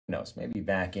knows, maybe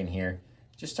back in here.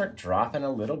 Just start dropping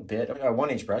a little bit of a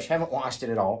 1-inch brush. Haven't washed it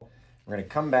at all. We're gonna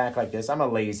come back like this. I'm a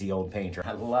lazy old painter.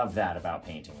 I love that about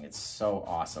painting. It's so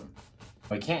awesome.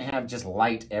 We can't have just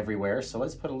light everywhere, so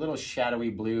let's put a little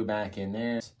shadowy blue back in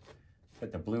there.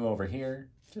 Put the blue over here,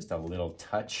 just a little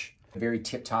touch. The very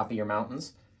tip top of your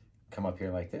mountains. Come up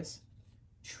here like this.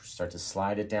 Start to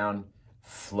slide it down,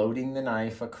 floating the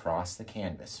knife across the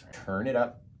canvas. Turn it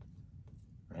up,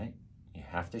 right? You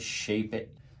have to shape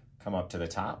it. Come up to the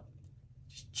top.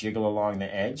 Just jiggle along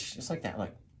the edge, just like that,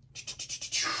 like.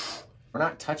 We're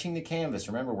not touching the canvas.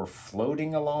 Remember, we're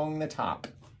floating along the top.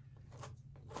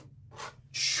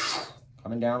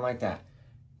 Coming down like that.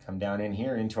 Come down in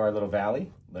here into our little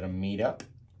valley. Let them meet up.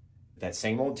 That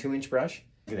same old 2-inch brush.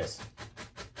 Look at this.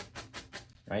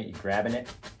 Right, you're grabbing it,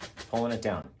 pulling it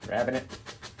down. Grabbing it,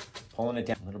 pulling it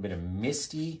down. A little bit of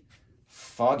misty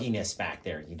fogginess back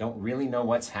there. You don't really know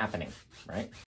what's happening, right?